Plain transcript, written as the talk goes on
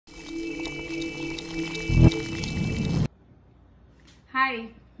Hi,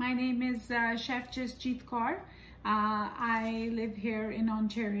 my name is Chef Jasjit Kaur. I live here in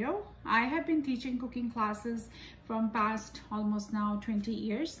Ontario. I have been teaching cooking classes from past almost now 20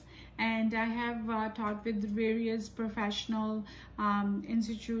 years, and I have taught with various professional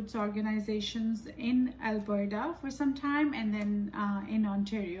institutes, organizations in Alberta for some time, and then in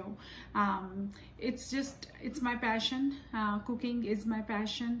Ontario. It's my passion. Cooking is my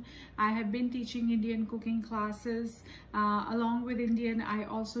passion. I have been teaching Indian cooking classes. Along with Indian, I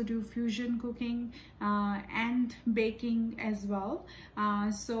also do fusion cooking and baking as well.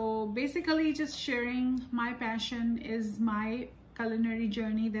 So basically just sharing my passion is my culinary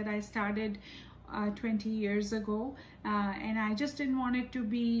journey that I started 20 years ago, and I just didn't want it to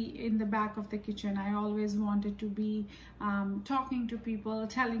be in the back of the kitchen. I always wanted to be talking to people,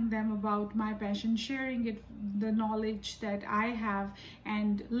 telling them about my passion, sharing it, the knowledge that I have,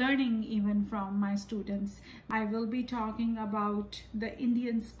 and learning even from my students. I will be talking about the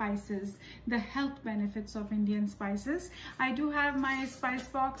Indian spices, the health benefits of Indian spices. I do have my spice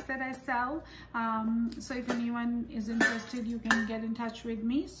box that I sell, so if anyone is interested, you can get in touch with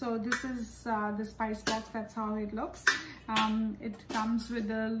me. So this is the spice box. That's how it looks. It comes with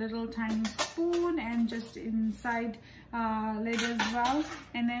a little tiny spoon and just inside lid as well,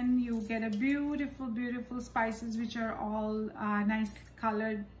 and then you get a beautiful spices which are all nice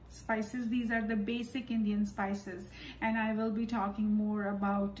colored spices. These are the basic Indian spices, and I will be talking more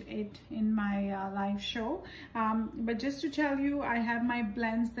about it in my live show. But just to tell you, I have my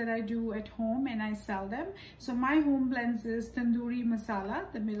blends that I do at home and I sell them. So my home blends is tandoori masala,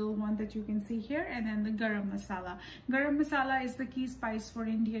 the middle one that you can see here, and then the garam masala. Garam masala is the key spice for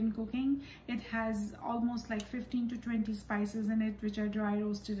Indian cooking. It has almost like 15 to 20 spices in it which are dry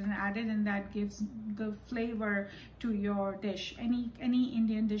roasted and added, and that gives the flavor to your dish. Any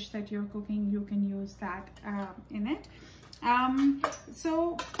Indian dish that you're cooking, you can use that in it.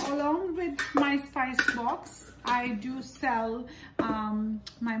 So along with my spice box, I do sell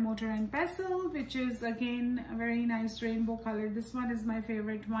my mortar and pestle, which is again a very nice rainbow color. This one is my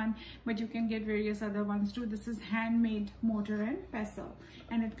favorite one, but you can get various other ones too. This is handmade mortar and pestle,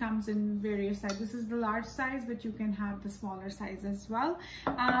 and it comes in various sizes. This is the large size, but you can have the smaller size as well.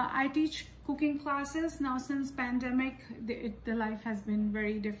 I teach cooking classes now. Since pandemic, the life has been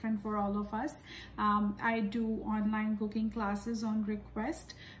very different for all of us. I do online cooking classes on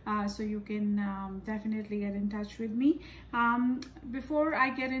request, so you can definitely get in touch with me. Before I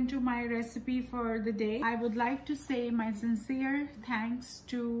get into my recipe for the day, I would like to say my sincere thanks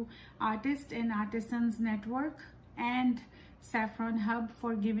to Artists and Artisans Network and Saffron Hub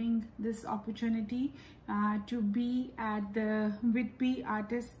for giving this opportunity to be at the Whitby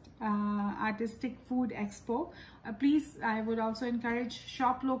Artistic Food Expo. Please, I would also encourage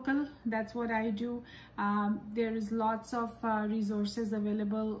shop local. That's what I do. There is lots of resources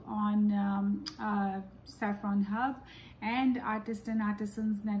available on Saffron Hub, and Artists and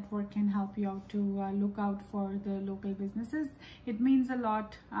Artisans Network can help you out to look out for the local businesses. It means a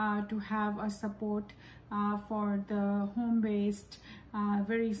lot to have a support for the home-based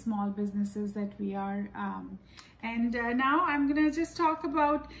very small businesses that we are. And now I'm gonna just talk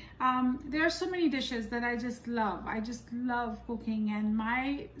about, there are so many dishes that I just love. I just love cooking,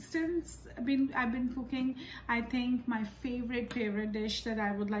 and since I've been cooking, I think my favorite dish that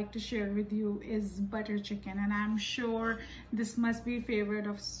I would like to share with you is butter chicken, and I'm sure this must be favorite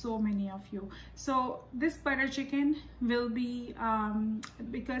of so many of you. So this butter chicken will be,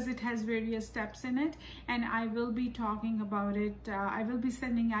 because it has various steps in it, and I will be talking about it. I will be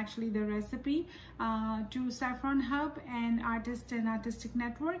sending actually the recipe to Saffron Hub and Artist and Artistic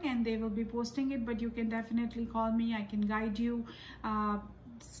Network, and they will be posting it, but you can definitely call me. I can guide you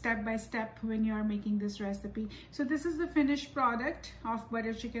step by step when you are making this recipe. So this is the finished product of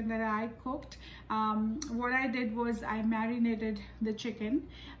butter chicken that I cooked. What I did was I marinated the chicken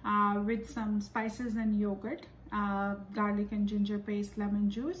with some spices and yogurt, garlic and ginger paste, lemon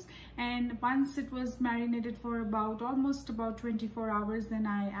juice, and once it was marinated for almost about 24 hours, then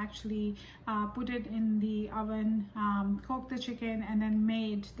I actually put it in the oven, cooked the chicken, and then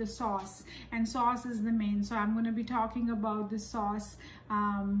made the sauce. And sauce is the main, so I'm going to be talking about the sauce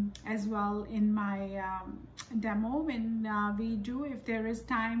as well in my demo when we do, if there is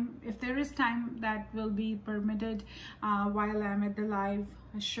time that will be permitted while I'm at the live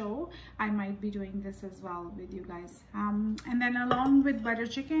show, I might be doing this as well with you guys. And then along with butter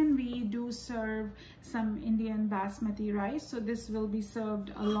chicken, we do serve some Indian basmati rice, so this will be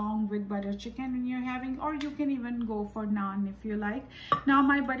served along with butter chicken when you're having, or you can even go for naan if you like. Now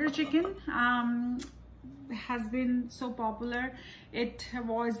my butter chicken, has been so popular. It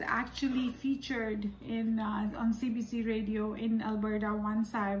was actually featured in on CBC radio in Alberta.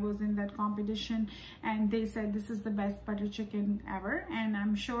 Once I was in that competition, and they said this is the best butter chicken ever, and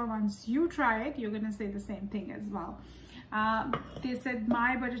I'm sure once you try it, you're gonna say the same thing as well. They said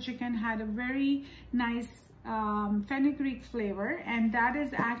my butter chicken had a very nice fenugreek flavor, and that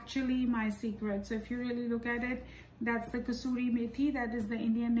is actually my secret. So if you really look at it, that's the kasuri methi, that is the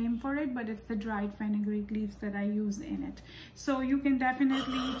Indian name for it, but it's the dried fenugreek leaves that I use in it. So you can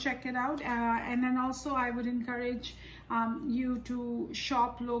definitely check it out. And then also I would encourage you to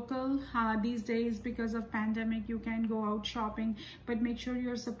shop local. These days, because of pandemic, you can go out shopping, but make sure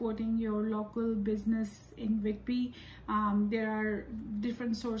you're supporting your local business in Whitby. There are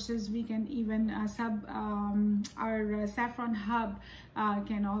different sources. We can even our saffron hub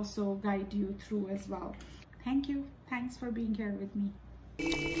can also guide you through as well. Thank you. Thanks for being here with me.